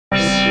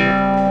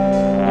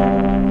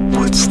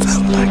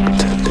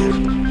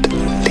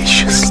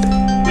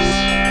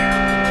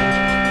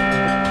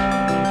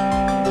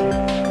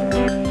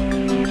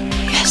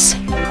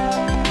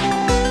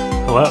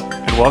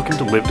welcome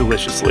to Live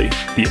Deliciously,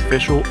 the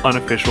official,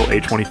 unofficial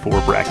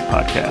A24 bracket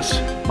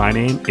podcast. My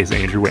name is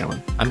Andrew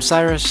Whalen. I'm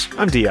Cyrus.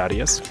 I'm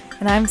Diadius.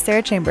 And I'm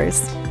Sarah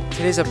Chambers.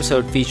 Today's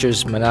episode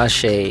features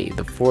Menashe,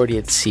 the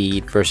 40th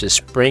seed, versus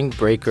Spring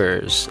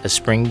Breakers, a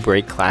spring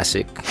break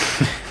classic,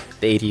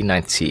 the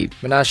 89th seed.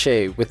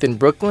 Menashe, within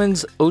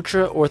Brooklyn's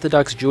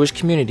ultra-Orthodox Jewish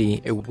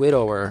community, a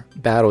widower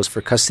battles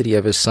for custody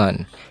of his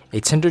son. A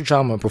tender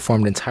drama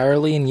performed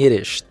entirely in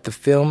Yiddish, the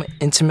film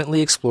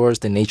intimately explores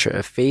the nature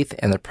of faith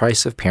and the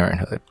price of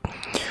parenthood.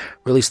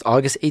 Released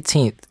August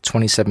 18th,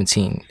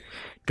 2017.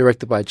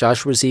 Directed by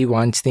Joshua Z.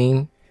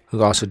 Weinstein,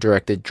 who also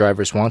directed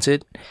Drivers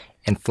Wanted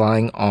and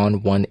Flying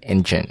on One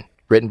Engine.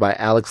 Written by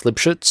Alex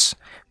Lipschutz,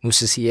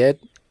 Musa Syed,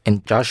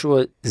 and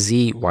Joshua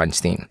Z.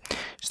 Weinstein.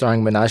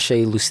 Starring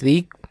Menashe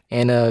Lustig,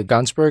 Anna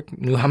Gonsberg,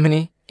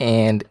 Nuhamini,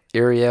 and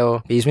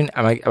Ariel Baseman.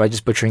 Am I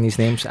just butchering these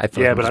names? I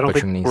but I don't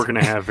think we're going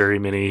to have very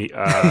many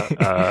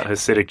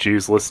Hasidic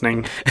Jews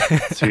listening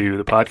to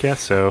the podcast,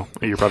 so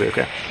you're probably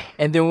okay.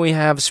 And then we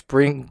have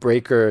Spring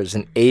Breakers,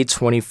 an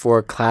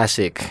A24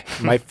 classic.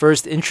 My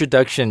first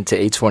introduction to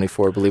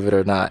A24, believe it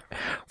or not.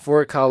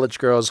 Four college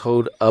girls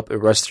hold up a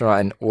restaurant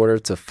in order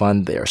to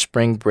fund their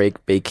spring break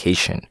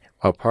vacation.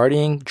 While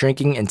partying,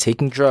 drinking, and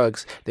taking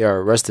drugs, they are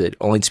arrested,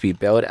 only to be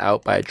bailed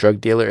out by a drug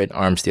dealer and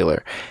arms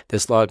dealer.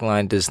 This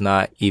logline does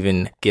not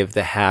even give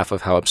the half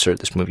of how absurd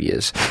this movie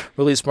is.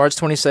 Released March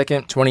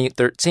 22nd,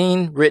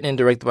 2013, written and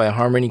directed by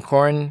Harmony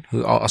Korine,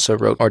 who also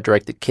wrote or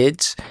directed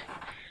Kids,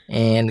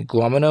 and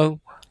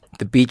Guamino,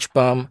 The Beach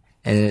Bum,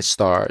 and it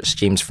stars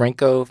James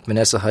Franco,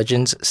 Vanessa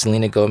Hudgens,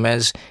 Selena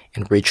Gomez,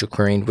 and Rachel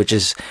Corrine, which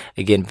is,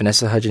 again,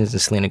 Vanessa Hudgens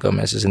and Selena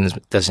Gomez is in this,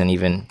 doesn't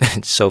even,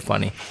 it's so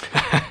funny.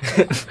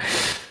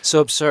 So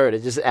absurd.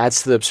 It just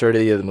adds to the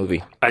absurdity of the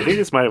movie. I think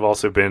this might have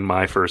also been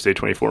my first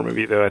A24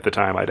 movie, though at the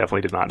time I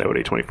definitely did not know what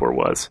A24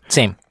 was.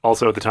 Same.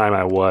 Also at the time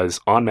I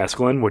was on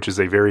mescaline, which is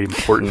a very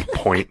important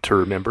point to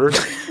remember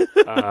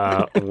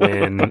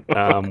when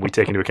we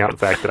take into account the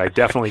fact that I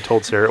definitely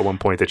told Sarah at one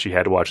point that she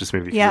had to watch this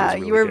movie. Yeah,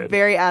 really you were good.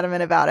 very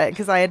adamant about it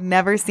because I had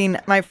never seen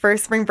my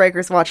first Spring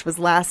Breakers watch was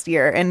last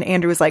year, and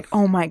Andrew was like,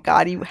 "Oh my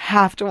god, you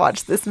have to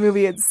watch this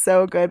movie. It's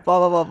so good."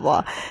 Blah blah blah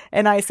blah.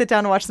 And I sit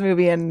down and watch the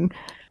movie and.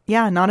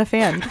 Yeah, not a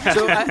fan.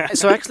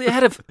 So actually, I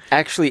had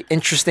a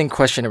interesting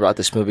question about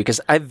this movie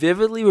because I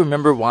vividly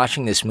remember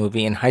watching this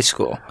movie in high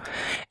school,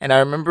 and I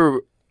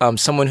remember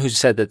someone who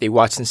said that they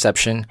watched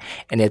Inception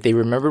and that they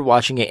remembered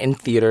watching it in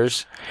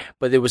theaters,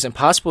 but it was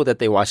impossible that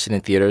they watched it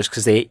in theaters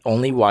because they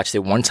only watched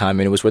it one time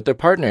and it was with their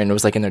partner and it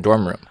was like in their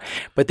dorm room.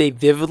 But they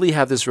vividly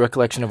have this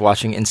recollection of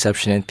watching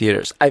Inception in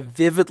theaters. I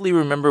vividly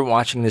remember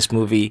watching this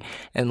movie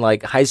in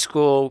like high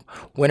school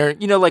winter,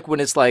 like when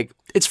it's like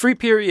it's free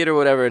period or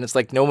whatever and it's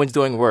like no one's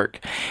doing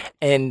work.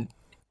 And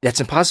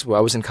that's impossible. I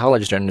was in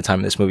college during the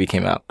time this movie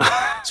came out.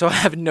 So I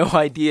have no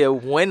idea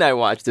when I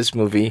watched this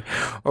movie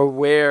or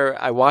where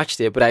I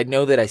watched it, but I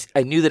know that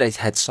I knew that I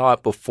had saw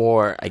it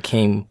before I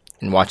came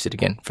and watched it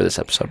again for this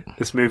episode.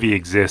 This movie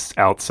exists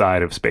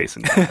outside of space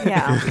and time.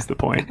 Yeah. Is the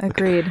point.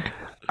 Agreed.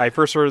 I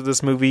first heard of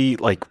this movie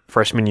like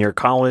freshman year of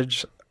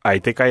college. I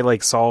think I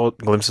like saw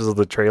glimpses of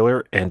the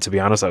trailer, and to be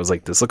honest, I was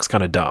like, this looks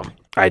kind of dumb.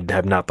 I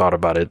have not thought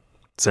about it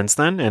since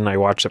then, and I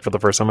watched it for the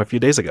first time a few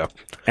days ago.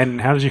 And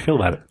how did you feel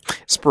about it?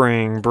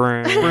 Spring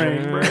break.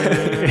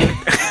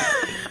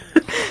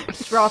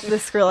 Drop the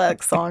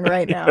Skrillex song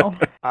right now.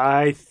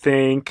 I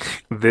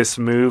think this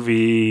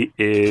movie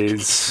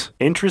is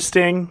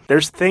interesting.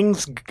 There's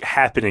things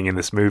happening in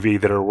this movie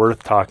that are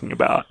worth talking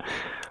about.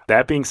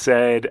 That being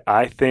said,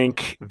 I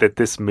think that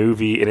this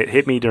movie, and it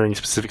hit me during a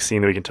specific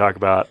scene that we can talk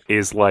about,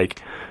 is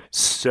like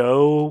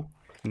so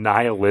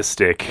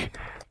nihilistic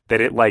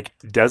that it like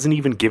doesn't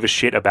even give a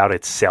shit about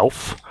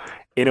itself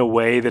in a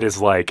way that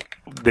is like,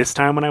 this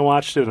time when I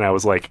watched it and I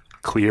was like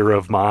clear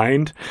of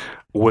mind,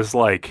 was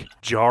like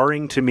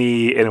jarring to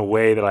me in a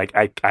way that like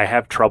I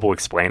have trouble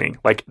explaining.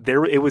 Like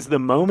it was the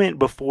moment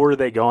before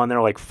they go on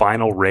their like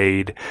final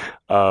raid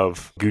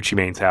of Gucci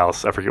Mane's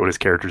house. I forget what his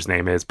character's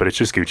name is, but it's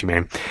just Gucci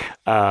Mane.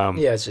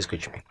 Yeah, it's just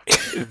Gucci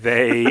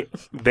Mane.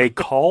 They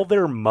call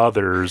their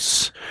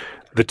mothers,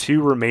 the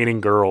two remaining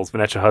girls,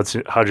 Vanessa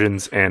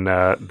Hudgens and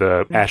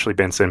the Ashley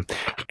Benson,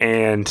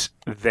 and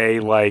they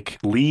like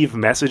leave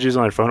messages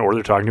on their phone, or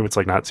they're talking to them. It's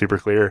like not super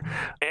clear,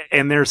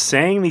 and they're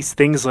saying these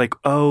things like,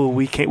 "Oh,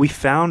 we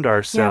found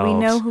ourselves. Yeah, we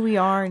know who we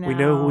are now. We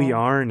know who we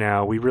are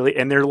now. We really,"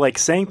 and they're like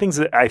saying things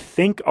that I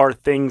think are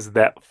things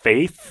that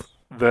Faith,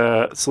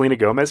 the Selena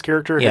Gomez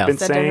character, had been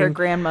saying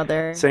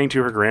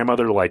to her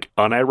grandmother, like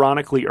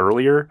unironically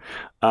earlier,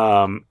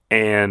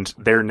 and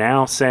they're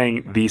now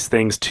saying these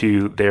things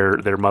to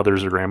their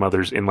mothers or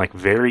grandmothers in like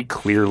very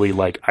clearly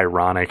like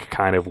ironic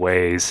kind of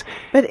ways.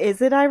 But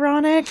is it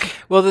ironic?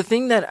 Well, the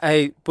thing that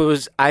I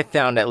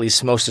found at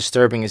least most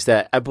disturbing is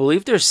that I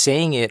believe they're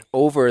saying it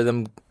over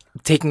them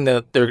taking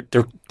they're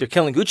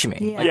killing Gucci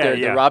Mane. Yeah. Like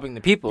they're robbing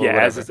the people. Yeah, or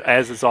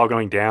as it's all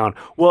going down.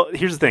 Well,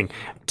 here's the thing.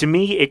 To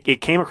me,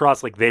 it came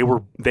across like they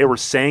were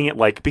saying it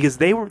like because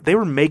they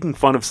were making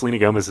fun of Selena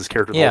Gomez's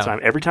character the whole time.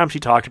 Every time she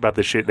talked about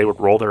this shit, they would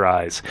roll their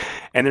eyes,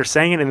 and they're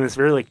saying it in this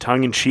very like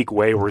tongue in cheek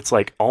way where it's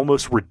like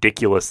almost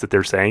ridiculous that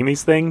they're saying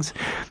these things.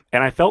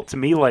 And I felt to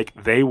me like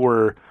they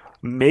were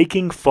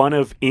making fun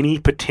of any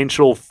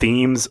potential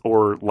themes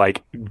or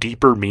like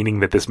deeper meaning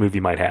that this movie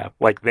might have.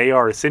 Like they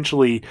are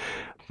essentially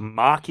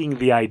mocking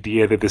the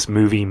idea that this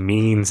movie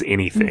means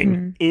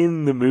anything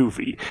in the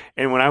movie.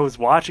 And when I was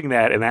watching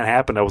that and that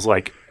happened, I was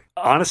like,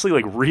 honestly,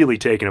 like really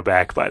taken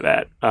aback by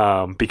that.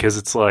 Because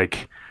it's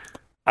like,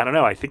 I don't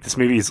know. I think this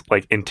movie's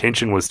like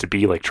intention was to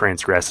be like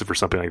transgressive or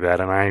something like that.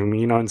 And I'm,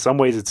 in some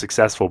ways it's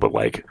successful, but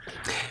like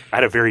I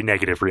had a very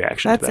negative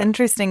reaction That's to that.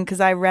 interesting because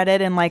I read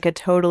it in like a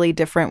totally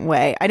different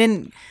way. I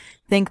didn't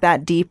think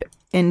that deep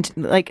into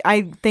like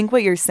I think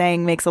what you're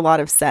saying makes a lot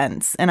of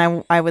sense,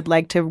 and I would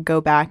like to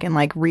go back and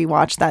like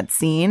rewatch that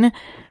scene.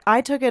 I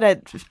took it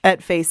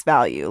at face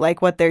value,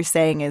 like what they're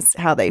saying is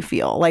how they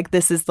feel, like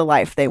this is the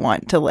life they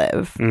want to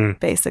live,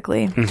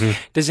 basically.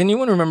 Does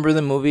anyone remember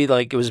the movie?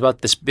 Like it was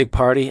about this big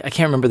party. I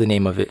can't remember the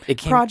name of it.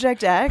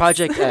 Project X.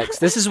 Project X.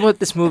 This is what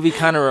this movie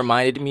kind of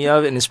reminded me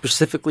of, and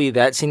specifically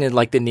that scene and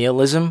like the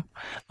nihilism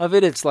of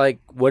it. It's like,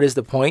 what is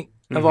the point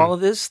of all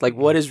of this? Like,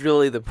 what is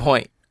really the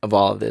point of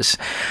all of this?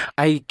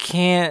 I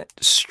can't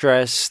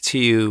stress to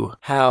you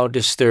how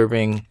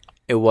disturbing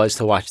it was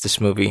to watch this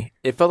movie.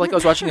 It felt like I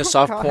was watching a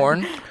soft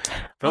porn.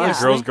 Felt like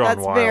Girls Gone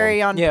That's Wild.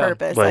 very on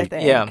purpose, I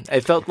think. Yeah,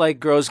 it felt like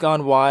Girls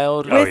Gone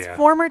Wild. With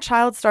former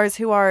child stars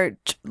who are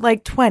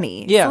like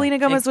 20. Yeah, Selena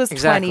Gomez was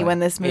 20 when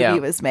this movie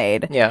was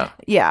made.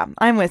 Yeah,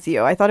 I'm with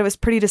you. I thought it was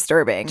pretty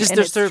disturbing in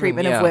its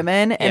treatment of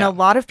women. And a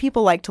lot of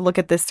people like to look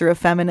at this through a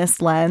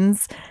feminist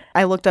lens.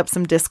 I looked up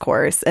some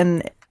discourse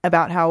and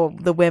about how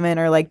the women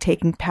are like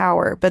taking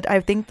power. But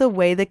I think the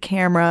way the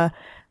camera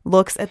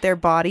looks at their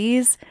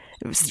bodies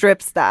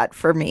strips that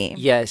for me.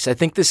 Yes, I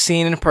think the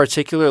scene in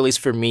particular, at least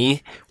for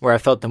me, where I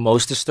felt the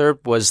most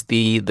disturbed was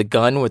the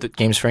gun with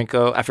James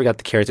Franco. I forgot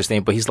the character's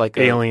name, but he's like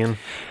Alien.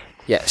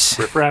 Yes.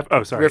 Riff Raff?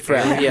 Oh, sorry. Riff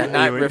Raff, yeah,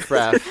 not Riff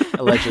Raff,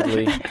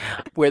 allegedly.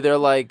 Where they're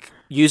like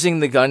using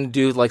the gun to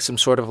do like some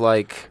sort of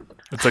like...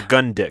 It's a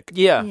gun dick.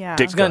 Yeah.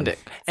 Dick gun dick.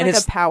 And it's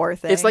like a power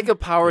thing. It's like a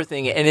power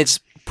thing, and it's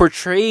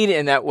portrayed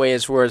in that way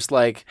as where it's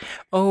like,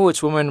 oh,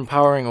 it's women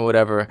empowering or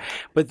whatever.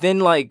 But then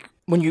like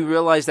when you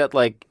realize that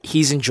like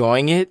he's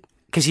enjoying it,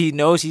 because he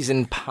knows he's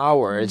in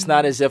power. It's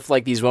not as if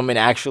like these women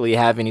actually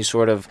have any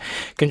sort of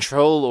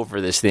control over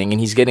this thing,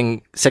 and he's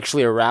getting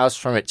sexually aroused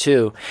from it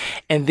too.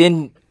 And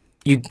then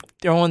you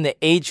throw in the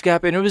age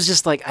gap, and it was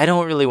just like, I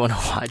don't really want to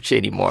watch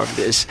any more of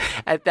this.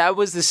 That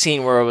was the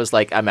scene where I was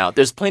like, I'm out.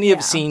 There's plenty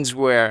of scenes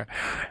where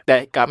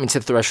that got me to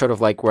the threshold of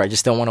like where I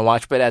just don't want to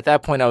watch. But at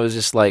that point, I was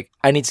just like,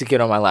 I need to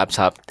get on my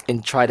laptop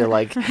and try to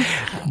like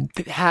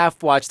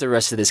half watch the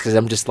rest of this because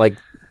I'm just like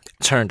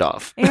turned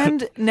off.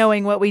 And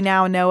knowing what we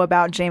now know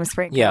about James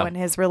Franco and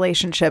his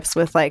relationships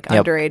with like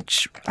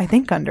underage, I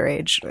think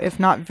underage, if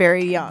not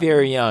very young.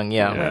 Very young,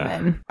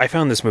 women. I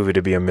found this movie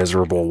to be a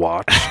miserable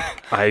watch.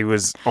 I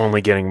was only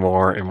getting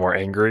more and more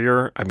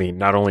angrier. I mean,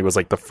 not only was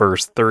like the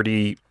first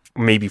 30,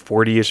 maybe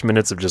 40-ish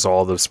minutes of just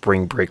all the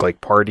spring break like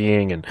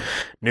partying and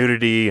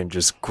nudity and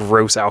just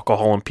gross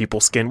alcohol on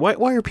people's skin. Why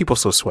are people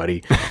so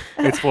sweaty?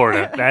 It's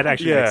Florida. That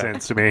actually makes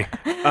sense to me.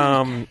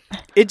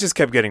 It just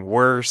kept getting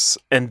worse.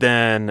 And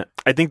then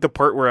I think the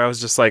part where I was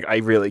just like, I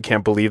really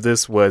can't believe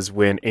this was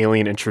when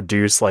Alien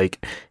introduced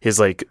like his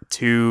like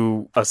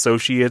two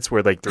associates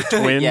where like they're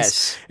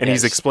twins.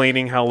 He's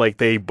explaining how like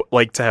they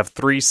like to have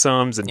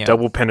threesomes and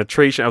double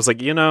penetration. I was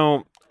like,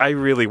 I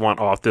really want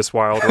off this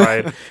wild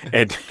ride.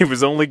 And it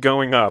was only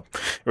going up.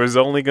 It was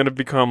only going to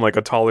become like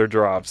a taller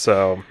drop.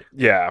 So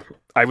yeah,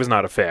 I was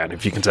not a fan,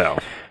 if you can tell.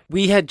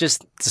 We had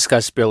just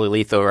discussed Barely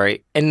Lethal,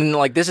 right? And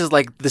like this is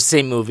like the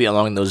same movie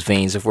along those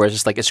veins of where it's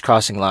just like it's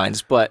crossing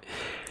lines, but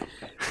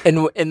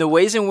in the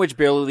ways in which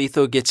Barely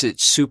Lethal gets it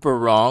super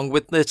wrong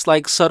with its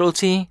like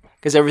subtlety,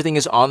 because everything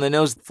is on the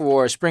nose.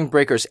 For Spring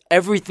Breakers,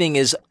 everything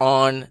is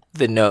on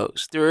the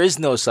nose. There is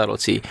no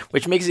subtlety,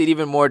 which makes it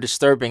even more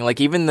disturbing.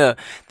 Like even the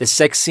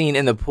sex scene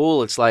in the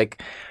pool, it's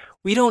like,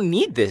 we don't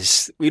need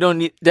this. We don't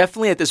need,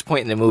 definitely at this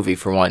point in the movie,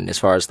 for one, as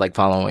far as like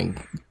following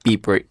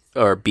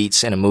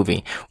beats in a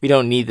movie, we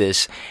don't need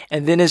this.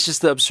 And then it's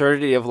just the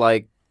absurdity of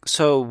like,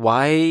 so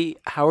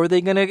how are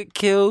they gonna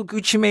kill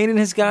Gucci Mane and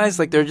his guys?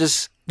 Like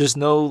there's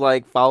no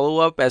like follow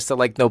up as to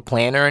like no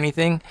plan or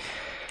anything.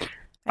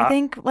 I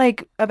think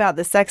like about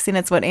the sex scene,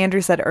 it's what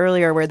Andrew said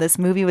earlier, where this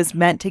movie was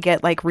meant to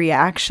get like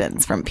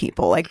reactions from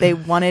people. Like they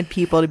wanted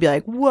people to be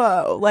like,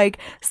 whoa, like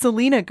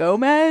Selena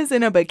Gomez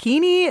in a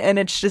bikini. And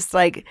it's just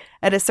like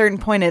at a certain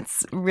point,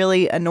 it's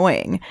really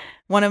annoying.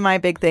 One of my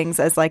big things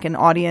as like an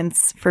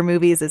audience for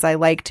movies is I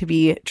like to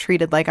be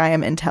treated like I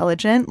am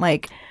intelligent.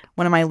 Like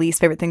one of my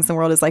least favorite things in the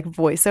world is like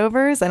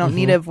voiceovers. I don't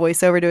need a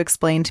voiceover to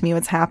explain to me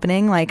what's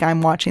happening. Like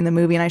I'm watching the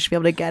movie and I should be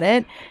able to get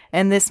it.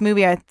 And this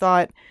movie, I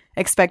thought,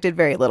 expected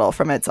very little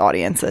from its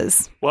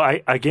audiences. Well,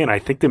 I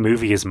think the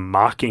movie is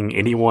mocking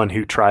anyone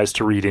who tries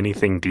to read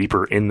anything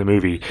deeper in the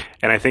movie.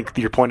 And I think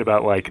your point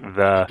about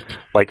the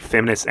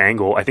feminist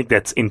angle, I think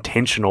that's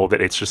intentional,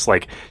 that it's just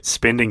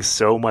spending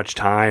so much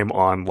time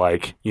on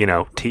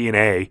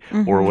TNA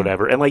or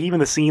whatever. And even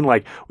the scene,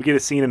 we get a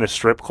scene in a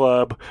strip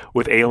club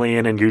with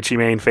Alien and Gucci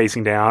Mane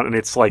facing down, and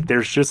it's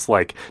there's just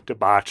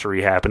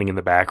debauchery happening in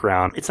the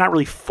background. It's not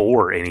really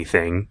for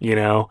anything,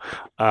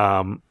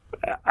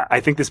 I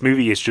think this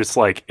movie is just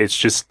it's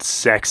just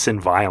sex and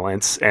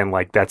violence, and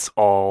that's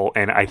all.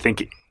 And I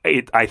think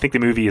the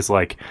movie is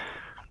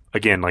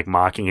again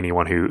mocking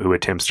anyone who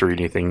attempts to read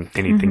anything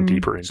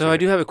deeper into So I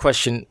do have a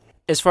question.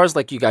 As far as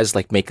you guys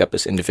make up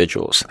as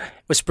individuals,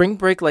 was Spring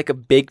Break a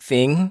big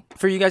thing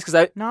for you guys?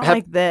 Because Not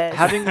like this.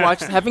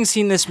 having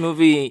seen this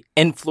movie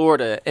in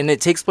Florida, and it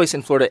takes place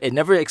in Florida, it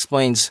never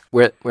explains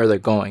where they're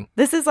going.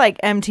 This is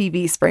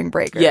MTV Spring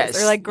Breakers,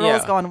 yes, or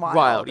Girls Gone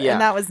Wild. Yeah.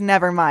 And that was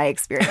never my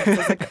experience.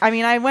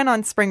 I went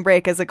on spring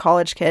break as a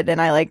college kid, and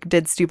I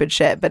did stupid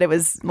shit, but it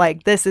was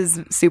this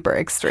is super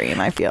extreme,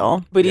 I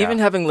feel. But even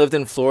having lived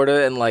in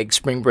Florida and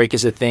spring break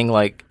is a thing,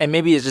 and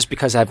maybe it's just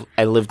because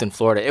I lived in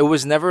Florida, it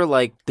was never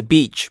the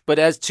beach. But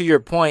as to your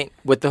point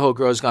with the whole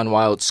Girls Gone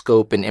Wild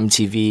scope and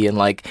MTV,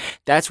 and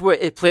that's where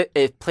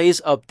it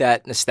plays up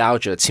that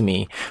nostalgia to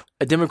me.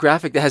 A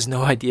demographic that has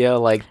no idea,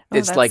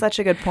 it's that's such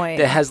a good point.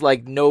 That has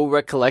no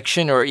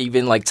recollection or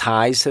even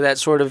ties to that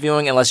sort of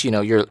viewing, unless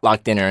you're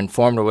locked in or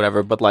informed or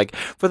whatever. But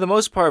for the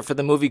most part, for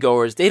the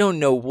moviegoers, they don't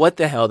know what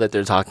the hell that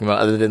they're talking about,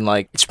 other than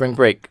Spring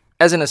Break.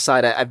 As an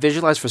aside, I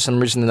visualized for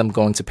some reason them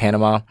going to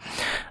Panama.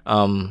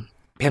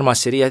 Panama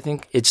City, I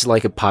think it's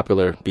a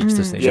popular beach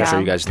destination. Yeah. I'm sure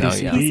you guys know.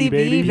 PCB,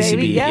 baby.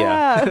 PCB,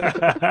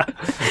 Yeah.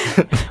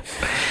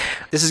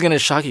 This is going to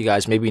shock you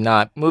guys, maybe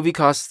not. Movie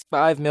costs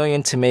 $5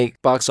 million to make,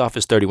 box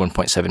office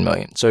 $31.7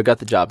 million. So it got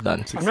the job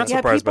done. I'm not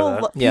surprised by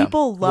that.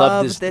 People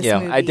love this movie.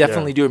 I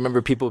definitely do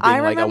remember people being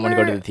I want to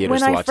go to the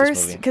theaters to watch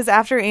this movie. Because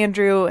after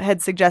Andrew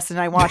had suggested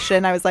and I watched it,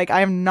 and I was like,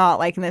 I am not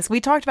liking this. We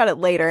talked about it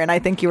later, and I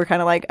think you were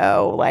kind of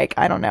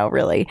I don't know,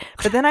 really.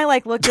 But then I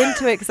looked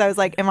into it because I was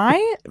like, am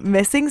I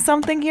missing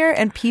something here?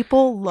 And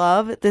people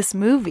love this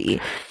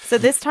movie. So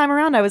this time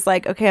around, I was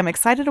like, okay, I'm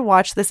excited to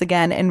watch this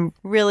again and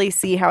really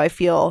see how I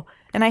feel.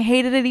 And I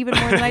hated it even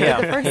more than I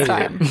did the first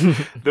time.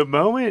 The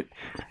moment,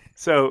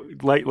 so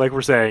like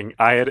we're saying,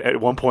 I had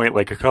at one point,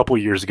 a couple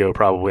years ago,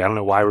 probably, I don't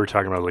know why we were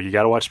talking about you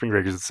got to watch Spring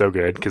Breakers, it's so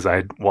good, because I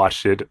had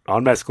watched it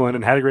on mescaline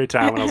and had a great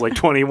time when I was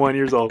 21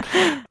 years old.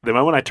 The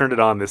moment I turned it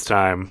on this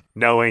time,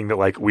 knowing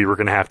that we were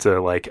gonna have to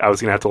I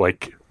was gonna have to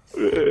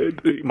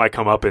my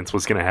comeuppance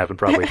was going to happen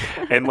probably,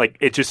 and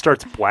it just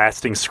starts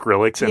blasting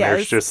Skrillex, and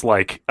there's just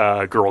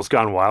Girls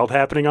Gone Wild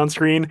happening on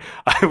screen.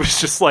 I was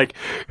just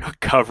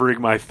covering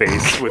my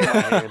face with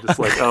my hand, just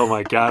oh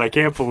my god, I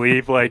can't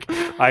believe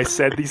I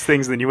said these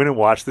things, and then you went and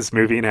watched this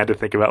movie and had to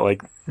think about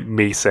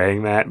me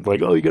saying that,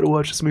 oh, you got to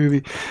watch this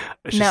movie.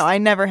 No, I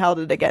never held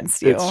it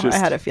against you. I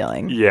had a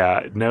feeling.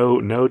 Yeah,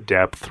 no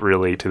depth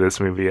really to this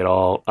movie at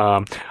all.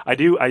 I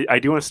do want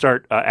to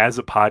start as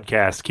a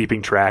podcast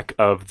keeping track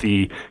of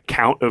the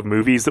count of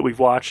movies that we've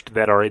watched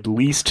that are at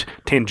least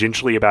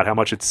tangentially about how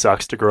much it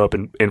sucks to grow up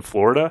in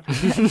Florida.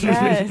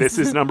 Yes. This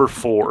is number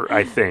 4,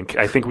 I think.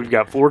 I think we've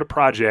got Florida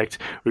Project,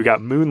 we've got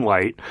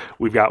Moonlight,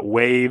 we've got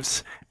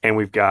Waves, and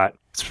we've got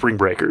Spring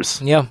Breakers.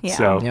 Yeah.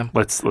 So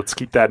let's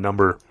keep that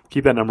number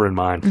in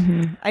mind.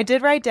 Mm-hmm. I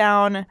did write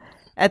down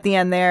at the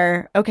end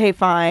there, okay,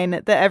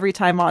 fine, the every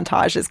time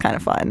montage is kind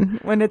of fun.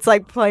 When it's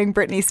playing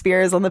Britney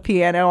Spears on the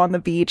piano on the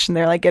beach and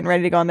they're getting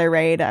ready to go on their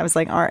raid, I was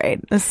like, all right,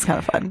 this is kind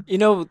of fun.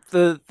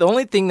 The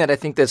only thing that I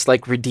think that's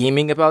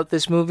redeeming about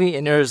this movie,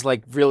 and there's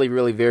really,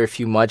 really very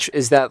few much,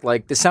 is that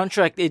the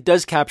soundtrack, it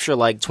does capture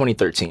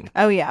 2013.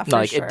 Oh yeah,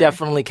 for sure. It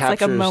definitely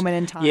captures. It's a moment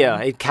in time. Yeah,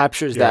 it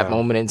captures that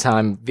moment in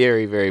time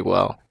very, very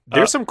well.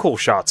 There's some cool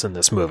shots in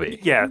this movie.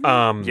 Yeah.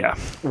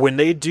 When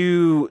they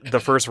do the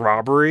first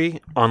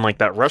robbery on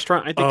that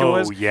restaurant, I think it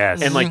was. Oh,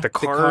 yes. And the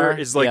car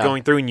is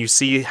going through, and you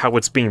see how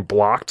it's being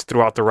blocked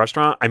throughout the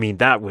restaurant. I mean,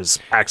 that was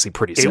actually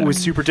pretty sick. It was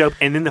super dope.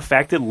 And then the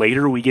fact that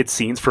later we get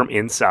scenes from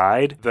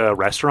inside the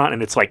restaurant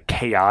and it's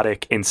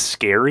chaotic and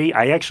scary.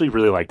 I actually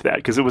really liked that,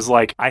 because it was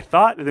I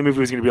thought the movie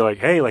was going to be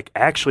hey,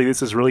 actually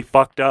this is really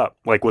fucked up.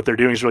 What they're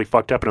doing is really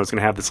fucked up, and it was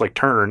going to have this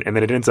turn, and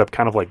then it ends up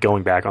kind of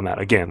going back on that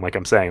again.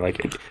 I'm saying,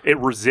 it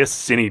resists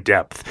any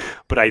depth,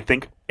 but I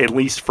think at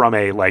least from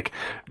a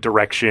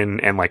direction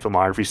and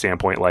filmography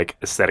standpoint,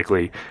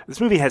 aesthetically,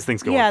 this movie has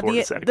things going for it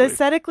aesthetically.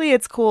 Aesthetically,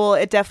 it's cool.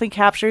 It definitely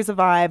captures a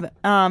vibe.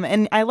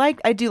 And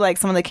I do like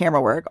some of the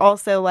camera work.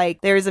 Also,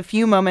 there's a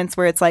few moments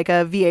where it's a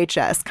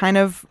VHS kind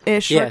of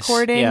ish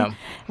recording,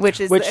 which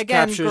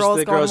again,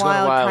 Girls Gone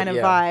Wild kind of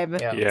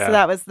vibe.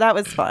 Yeah. So that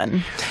was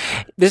fun.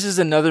 This is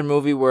another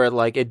movie where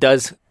it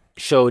does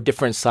show a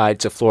different side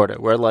to Florida,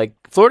 where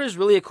Florida is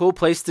really a cool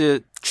place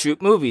to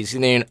shoot movies,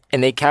 and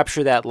they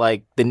capture that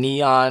the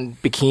neon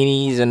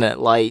bikinis and the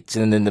lights,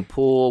 and then the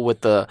pool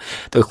with the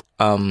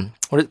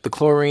the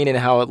chlorine and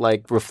how it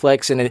like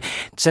reflects, and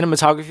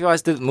cinematography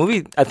wise, the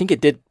movie, I think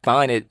it did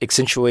fine. It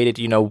accentuated,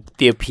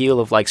 the appeal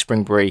of like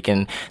spring break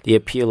and the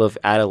appeal of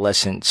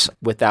adolescence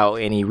without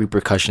any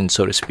repercussions,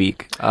 so to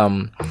speak.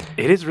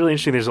 It is really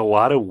interesting. There's a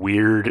lot of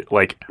weird,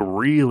 like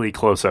really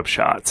close up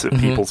shots of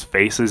people's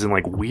faces and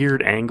like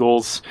weird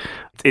angles.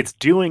 It's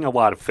doing a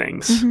lot of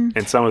things,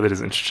 and some of it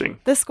is interesting.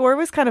 The score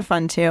was kind of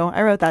fun too.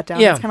 I wrote that down.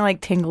 Yeah. It's kind of like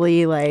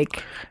tingly,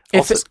 like.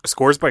 Also,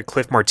 scores by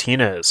Cliff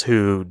Martinez,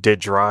 who did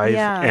Drive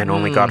and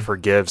Only God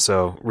Forgives,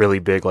 so really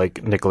big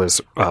like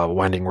Nicholas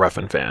Winding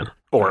Refn fan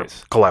or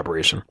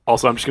collaboration.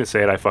 Also, I'm just going to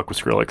say it. I fuck with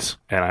Skrillex,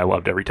 and I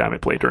loved every time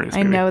it played during this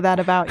movie. I know that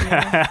about you.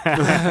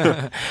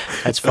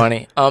 That's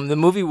funny. The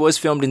movie was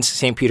filmed in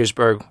St.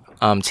 Petersburg,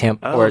 St.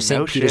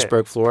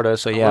 Petersburg, Florida.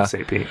 So yeah, I love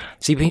St. Pete.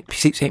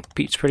 St.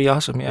 Pete's pretty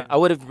awesome. Yeah, I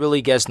would have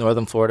really guessed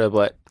Northern Florida,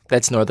 but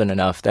that's northern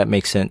enough. That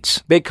makes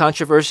sense. Big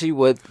controversy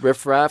with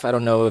Riff Raff. I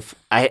don't know if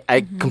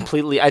I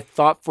completely. I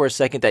thought for a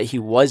second that he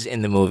was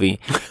in the movie,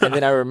 and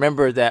then I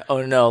remembered that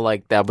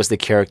like that was the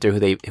character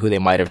who they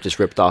might have just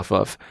ripped off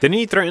of. Didn't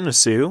he threaten to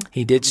sue?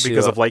 He did sue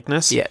because of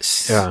likeness.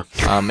 Yes. Yeah.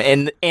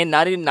 And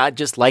not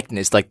just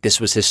likeness. Like this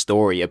was his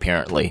story.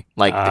 Apparently,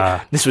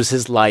 like this was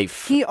his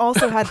life. He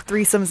also had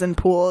threesomes in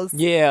pools.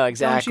 Yeah,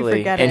 exactly. Don't you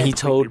forget and it. he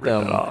told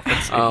them.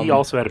 He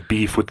also had a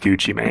beef with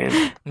Gucci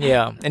Mane.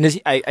 Yeah, and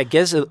I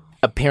guess.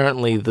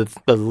 Apparently,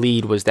 the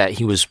lead was that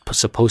he was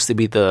supposed to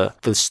be the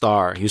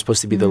star. He was supposed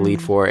to be the lead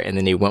for it, and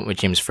then they went with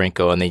James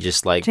Franco, and they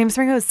just like James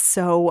Franco is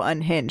so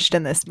unhinged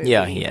in this movie.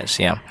 Yeah, he is.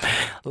 Yeah,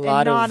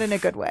 not in a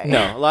good way.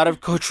 No, a lot of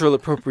cultural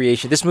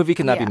appropriation. This movie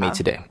could not be made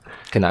today.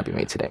 Could not be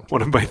made today.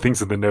 One of my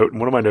things in the note.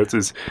 One of my notes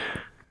is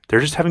they're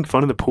just having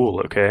fun in the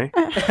pool, okay?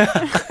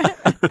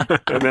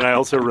 And then I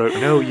also wrote,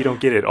 no, you don't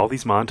get it. All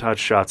these montage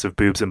shots of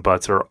boobs and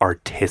butts are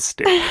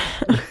artistic.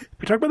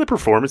 We talk about the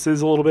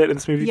performances a little bit in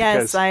this movie.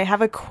 Yes, I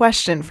have a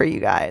question for you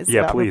guys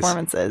about please.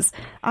 Performances.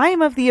 I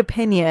am of the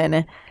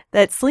opinion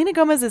that Selena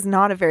Gomez is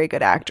not a very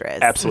good actress.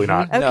 Absolutely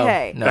not.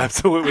 Okay. No.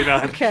 Absolutely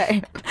not.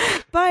 Okay.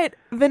 But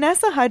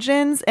Vanessa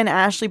Hudgens and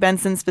Ashley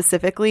Benson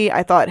specifically,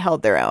 I thought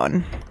held their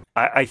own.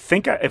 I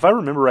think, if I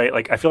remember right,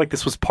 like I feel like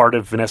this was part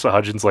of Vanessa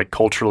Hudgens like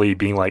culturally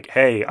being like,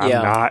 "Hey, I'm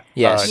not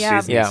a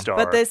Disney star."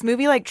 But this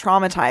movie like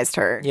traumatized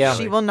her. Yeah.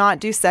 She will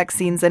not do sex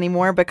scenes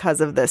anymore because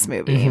of this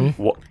movie.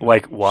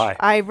 Like why?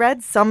 I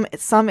read some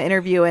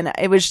interview and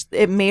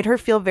it made her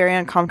feel very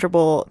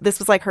uncomfortable. This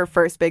was like her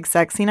first big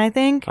sex scene, I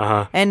think,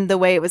 and the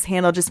way it was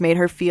handled just made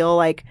her feel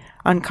like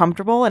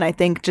uncomfortable. And I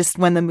think just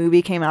when the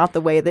movie came out, the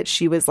way that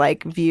she was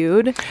like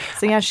viewed,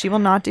 so yeah, she will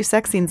not do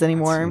sex scenes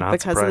anymore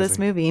because of this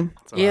movie.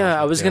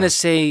 Yeah, I was gonna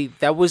say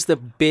that was the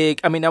big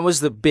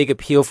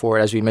appeal for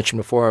it, as we mentioned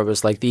before. It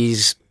was like the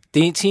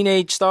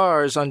teenage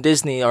stars on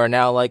Disney are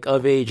now like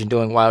of age and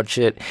doing wild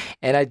shit,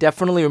 and I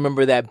definitely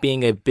remember that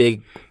being a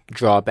big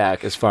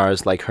drawback as far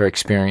as like her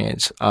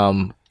experience.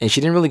 And she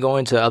didn't really go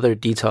into other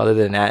detail other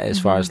than that as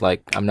far as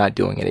like, I'm not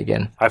doing it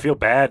again. I feel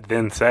bad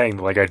then saying,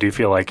 like, I do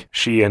feel like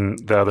she and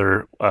the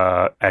other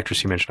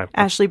actress you mentioned,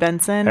 Ashley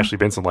Benson,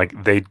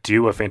 like they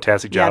do a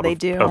fantastic job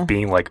of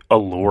being like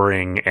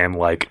alluring and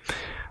like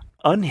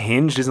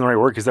unhinged isn't the right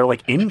word because they're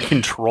like in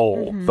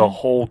control the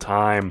whole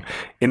time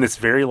in this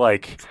very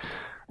like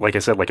I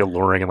said, like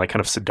alluring and like kind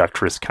of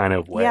seductress kind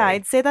of way. Yeah,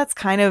 I'd say that's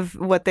kind of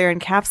what they're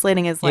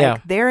encapsulating is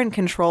like they're in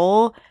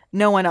control.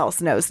 No one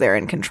else knows they're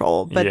in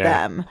control but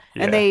them.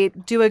 Yeah. And they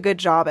do a good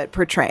job at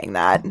portraying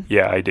that.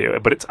 Yeah, I do.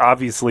 But it's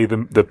obviously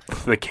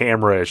the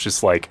camera is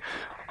just like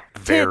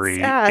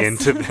very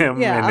into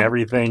them and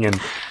everything.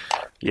 And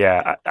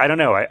yeah, I don't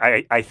know.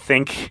 I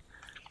think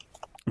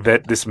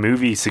that this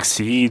movie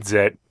succeeds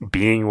at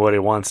being what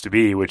it wants to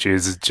be, which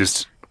is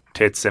just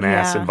tits and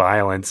ass and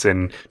violence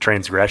and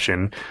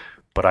transgression.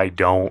 But I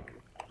don't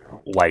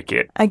like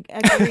it. I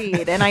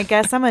agreed. And I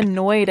guess I'm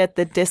annoyed at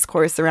the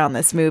discourse around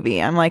this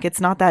movie. I'm like,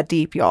 it's not that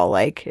deep, y'all.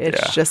 Like,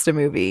 it's just a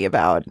movie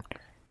about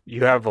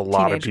You have a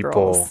lot of people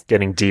girls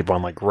getting deep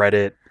on like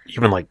Reddit,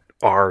 even like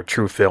our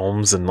true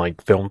films and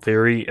like film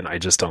theory, and I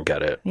just don't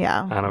get it.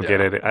 Yeah. I don't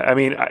get it. I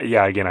mean,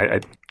 again,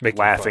 I'm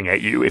laughing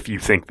at you if you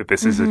think that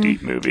this is a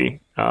deep movie.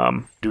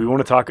 Do we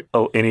want to talk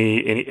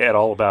any at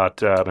all about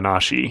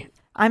Menashe?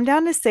 I'm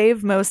down to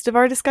save most of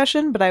our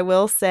discussion, but I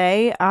will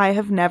say I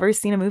have never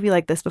seen a movie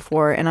like this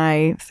before, and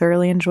I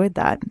thoroughly enjoyed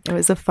that. It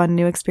was a fun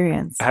new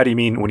experience. How do you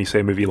mean when you say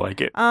a movie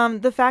like it?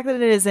 The fact that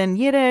it is in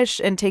Yiddish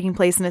and taking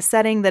place in a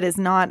setting that is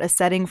not a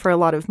setting for a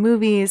lot of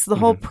movies. The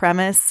whole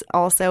premise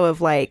also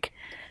of like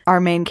our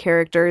main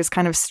character's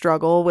kind of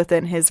struggle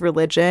within his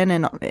religion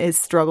and his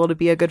struggle to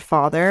be a good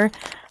father.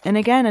 And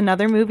again,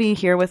 another movie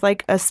here with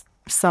like a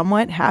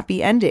somewhat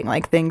happy ending,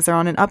 like things are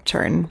on an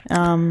upturn.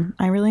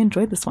 I really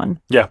enjoyed this one.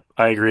 Yeah,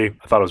 I agree.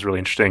 I thought it was really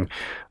interesting.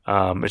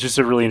 It's just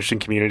a really interesting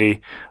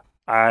community.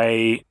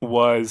 I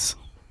was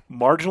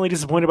marginally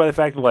disappointed by the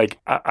fact that like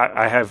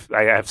I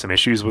have some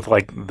issues with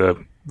like the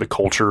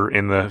culture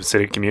in the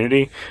Hasidic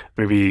community.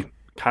 Maybe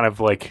kind of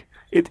like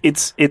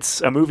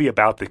it's a movie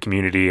about the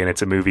community, and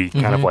it's a movie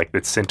kind of like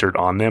that's centered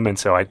on them, and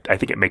so I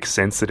think it makes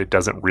sense that it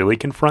doesn't really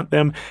confront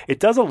them. It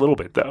does a little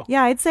bit though.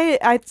 Yeah, I'd say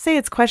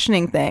it's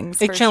questioning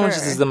things. It for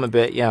challenges sure. them a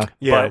bit, yeah.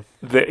 But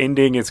the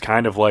ending is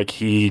kind of like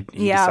he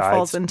decides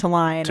falls into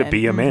line to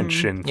be a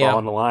mensch and fall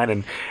in the line,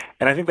 and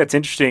I think that's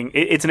interesting.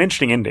 It's an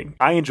interesting ending.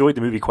 I enjoyed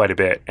the movie quite a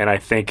bit, and I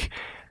think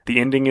the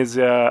ending is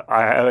I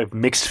have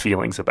mixed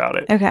feelings about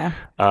it. Okay.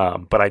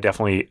 But I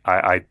definitely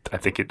I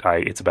think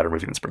it's a better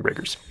movie than Spring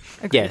Breakers.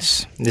 Agreed.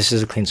 Yes, this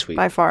is a clean sweep.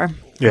 By far.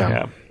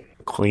 Yeah.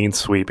 Clean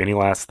sweep. Any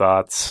last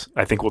thoughts?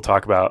 I think we'll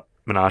talk about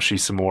Menashe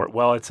some more.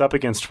 Well, it's up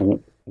against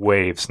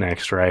Waves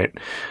next, right?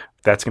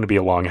 That's going to be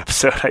a long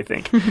episode, I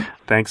think.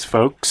 Thanks,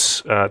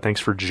 folks.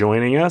 Thanks for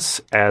joining us.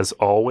 As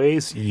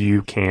always,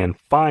 you can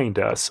find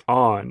us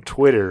on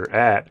Twitter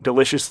at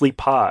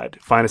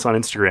DeliciouslyPod. Find us on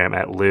Instagram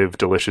at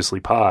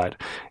LiveDeliciouslyPod.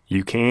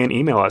 You can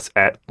email us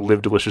at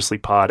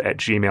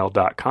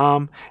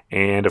livedeliciouslypod@gmail.com.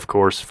 And, of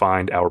course,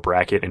 find our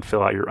bracket and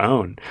fill out your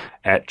own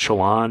at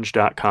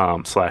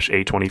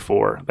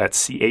challonge.com/A24.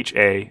 That's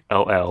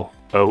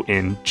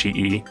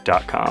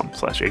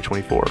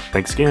CHALLONGE.com/A24.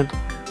 Thanks again.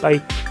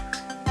 Bye.